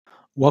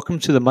Welcome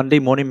to the Monday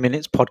Morning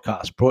Minutes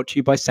podcast brought to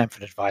you by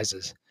Sanford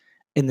Advisors.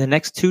 In the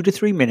next 2 to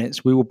 3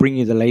 minutes, we will bring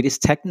you the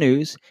latest tech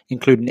news,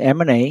 including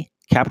M&A,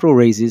 capital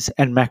raises,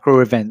 and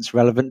macro events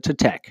relevant to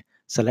tech.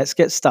 So let's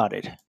get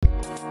started.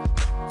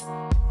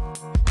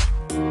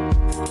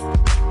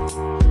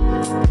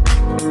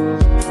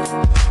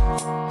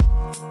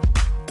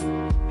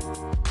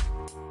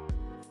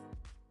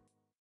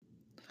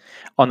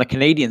 On the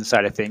Canadian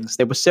side of things,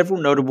 there were several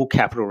notable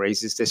capital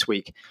raises this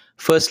week.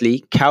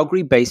 Firstly,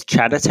 Calgary-based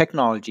Chatter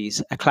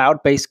Technologies, a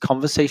cloud-based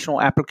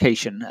conversational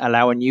application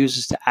allowing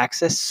users to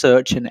access,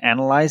 search, and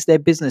analyze their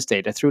business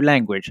data through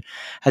language,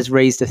 has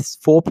raised a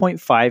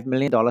 $4.5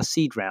 million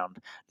seed round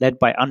led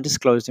by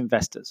undisclosed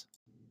investors.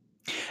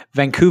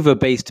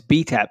 Vancouver-based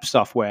BTAP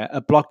Software,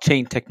 a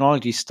blockchain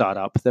technology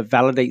startup that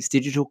validates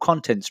digital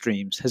content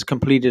streams, has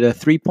completed a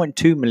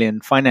 $3.2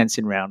 million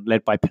financing round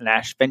led by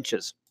Panache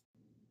Ventures.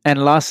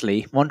 And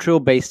lastly,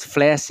 Montreal-based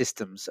Flare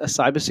Systems, a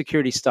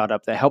cybersecurity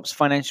startup that helps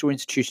financial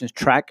institutions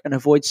track and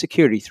avoid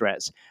security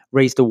threats,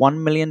 raised a $1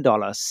 million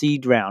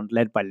seed round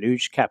led by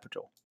Luge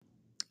Capital.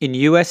 In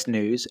US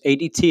news,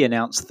 ADT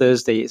announced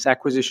Thursday its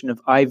acquisition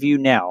of iView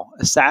Now,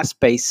 a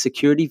SaaS-based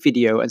security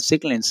video and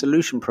signaling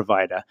solution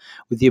provider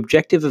with the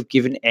objective of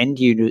giving end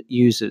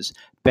users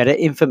better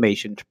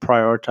information to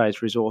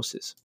prioritize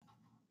resources.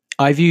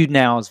 iView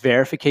Now's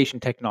verification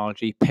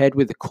technology, paired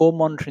with the core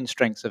monitoring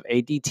strengths of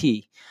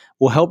ADT,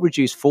 will help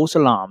reduce false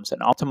alarms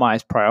and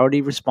optimize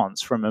priority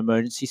response from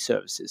emergency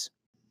services.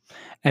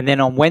 And then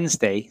on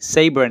Wednesday,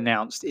 Sabre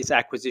announced its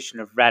acquisition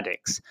of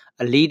Radix,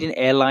 a leading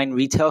airline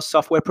retail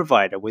software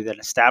provider with an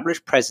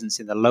established presence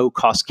in the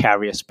low-cost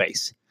carrier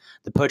space.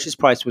 The purchase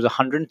price was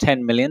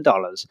 $110 million,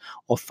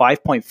 or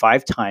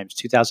 5.5 times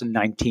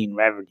 2019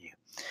 revenue.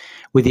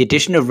 With the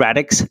addition of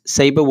Radix,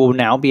 Sabre will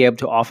now be able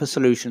to offer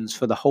solutions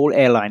for the whole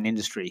airline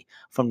industry,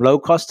 from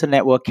low-cost to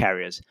network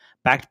carriers,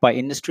 backed by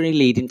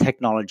industry-leading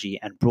technology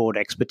and broad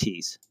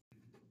expertise.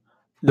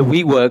 The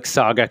WeWork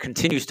saga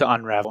continues to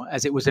unravel,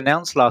 as it was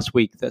announced last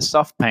week that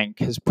SoftBank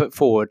has put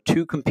forward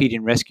two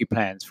competing rescue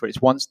plans for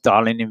its once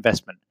darling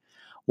investment.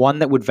 One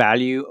that would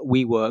value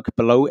WeWork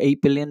below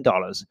 $8 billion,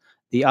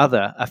 the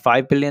other a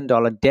 $5 billion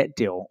debt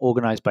deal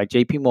organized by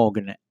JP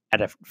Morgan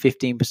at a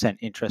 15%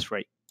 interest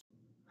rate.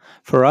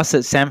 For us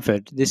at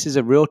Sanford, this is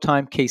a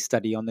real-time case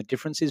study on the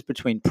differences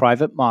between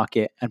private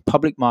market and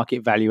public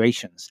market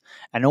valuations,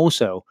 and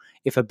also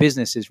if a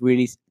business is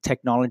really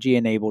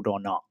technology-enabled or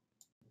not.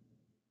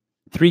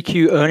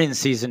 3Q earnings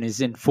season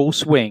is in full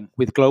swing,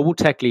 with global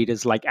tech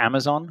leaders like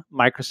Amazon,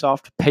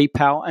 Microsoft,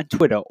 PayPal, and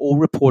Twitter all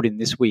reporting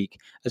this week,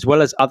 as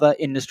well as other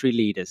industry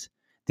leaders.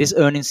 This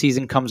earnings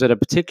season comes at a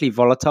particularly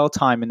volatile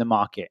time in the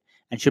market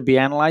and should be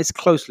analyzed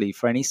closely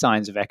for any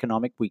signs of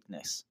economic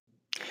weakness.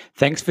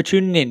 Thanks for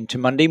tuning in to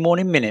Monday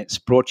Morning Minutes,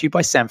 brought to you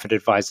by Sanford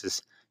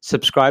Advisors.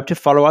 Subscribe to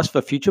follow us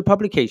for future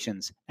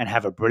publications, and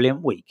have a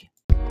brilliant week.